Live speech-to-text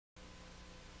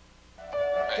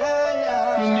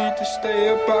stay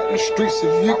up out the streets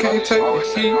if you can't take the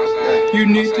heat. You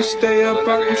need to stay up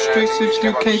out the streets if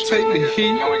you can't take the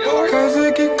heat. Cause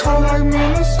it get cold like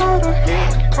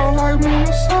Minnesota, cold like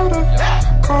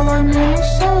Minnesota, cold like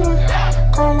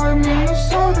Minnesota, cold like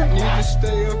Minnesota. Need to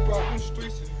stay up out the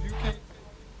streets if you can't.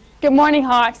 Good morning,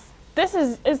 Hawks. This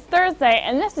is Thursday,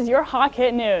 and this is your Hawk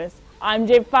Hit News. I'm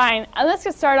Jade Fine, and let's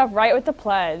get started off right with the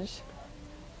pledge.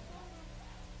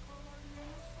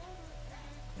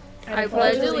 I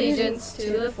pledge allegiance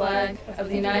to the flag of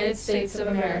the United States of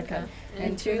America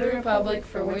and to the republic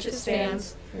for which it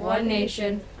stands, one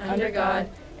nation, under God,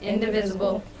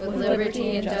 indivisible, with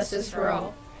liberty and justice for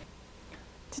all.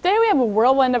 Today we have a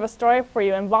whirlwind of a story for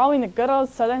you involving the good old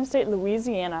southern state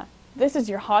Louisiana. This is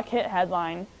your Hawk Hit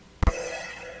headline.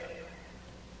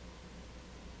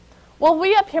 Well,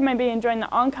 we up here may be enjoying the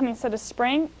oncoming set of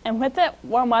spring, and with it,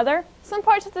 warm weather, some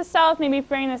parts of the south may be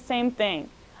fearing the same thing.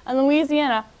 In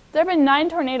Louisiana, there have been 9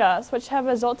 tornadoes, which have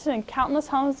resulted in countless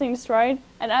homes being destroyed,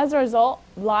 and as a result,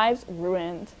 lives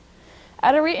ruined.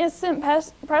 At a recent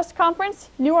press conference,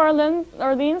 New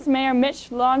Orleans Mayor Mitch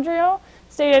Landrieu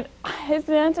stated, "It's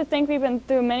begun to think we've been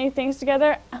through many things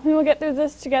together, and we will get through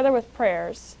this together with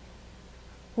prayers."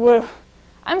 Woo!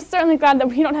 I'm certainly glad that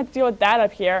we don't have to deal with that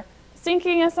up here.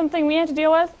 Sinking is something we have to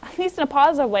deal with, at least in a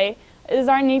positive way, is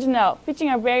our Need to Know,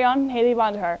 featuring our very own Haley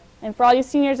Vonderhaar. And for all you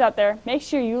seniors out there, make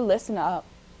sure you listen up.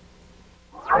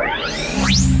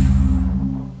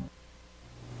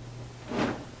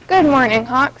 Good morning,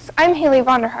 Hawks. I'm Haley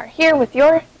Vonderhaar, here with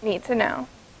your Need to Know.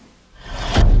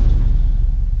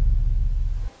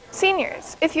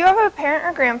 Seniors, if you have a parent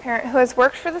or grandparent who has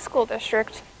worked for the school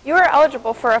district, you are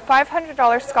eligible for a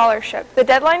 $500 scholarship. The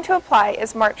deadline to apply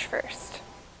is March 1st.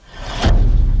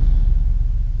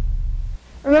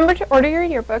 Remember to order your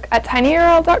yearbook at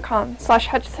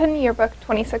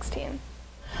tinyurl.com/HutchinsonYearbook2016.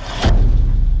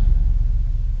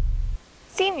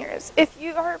 Seniors, if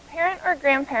your parent or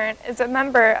grandparent is a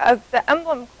member of the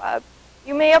Emblem Club,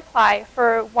 you may apply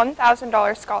for a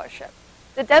 $1,000 scholarship.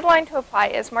 The deadline to apply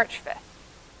is March 5th.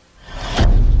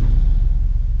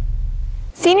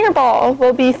 Senior Ball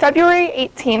will be February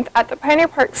 18th at the Pioneer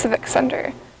Park Civic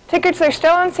Center. Tickets are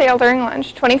still on sale during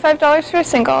lunch, $25 for a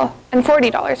single and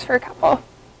 $40 for a couple.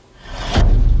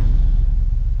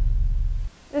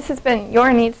 This has been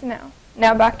your Need to Know.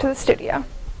 Now back to the studio.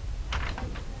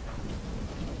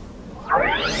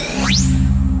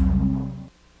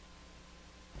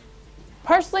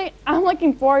 Personally, I'm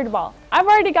looking forward to ball. I've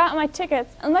already gotten my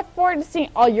tickets and look forward to seeing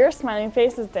all your smiling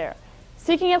faces there.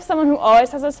 Speaking of someone who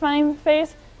always has a smiling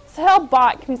face, Sahel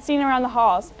Bott can be seen around the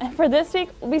halls, and for this week,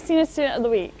 we'll be seeing a Student of the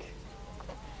Week.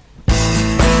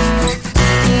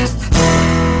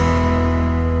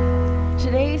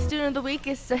 Today's Student of the Week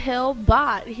is Sahel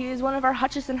Bott. He is one of our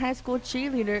Hutchinson High School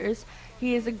cheerleaders.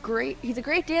 He's a great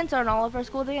dancer on all of our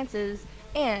school dances,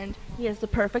 and he has the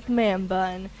perfect man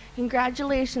bun.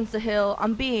 Congratulations, Sahel,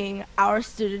 on being our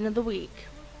Student of the Week.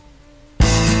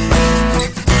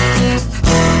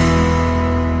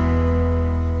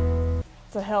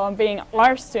 Sahel on being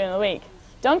our Student of the Week.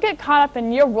 Don't get caught up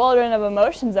in your whirlwind of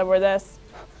emotions over this.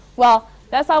 Well,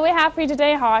 that's all we have for you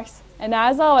today, Hawks. And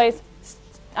as always,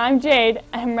 I'm Jade,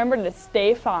 and remember to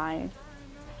stay fine.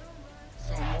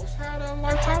 Almost had a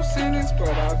lifetime sentence, but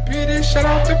I beat it. Shout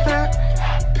out to Pat.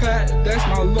 Pat, that's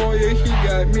my lawyer. He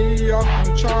got me off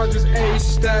on charges. 8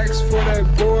 stacks for that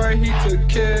boy. He took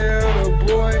care of the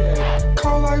boy.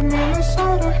 Call like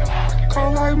Minnesota.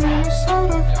 Call like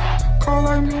Minnesota. Call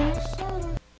like Minnesota.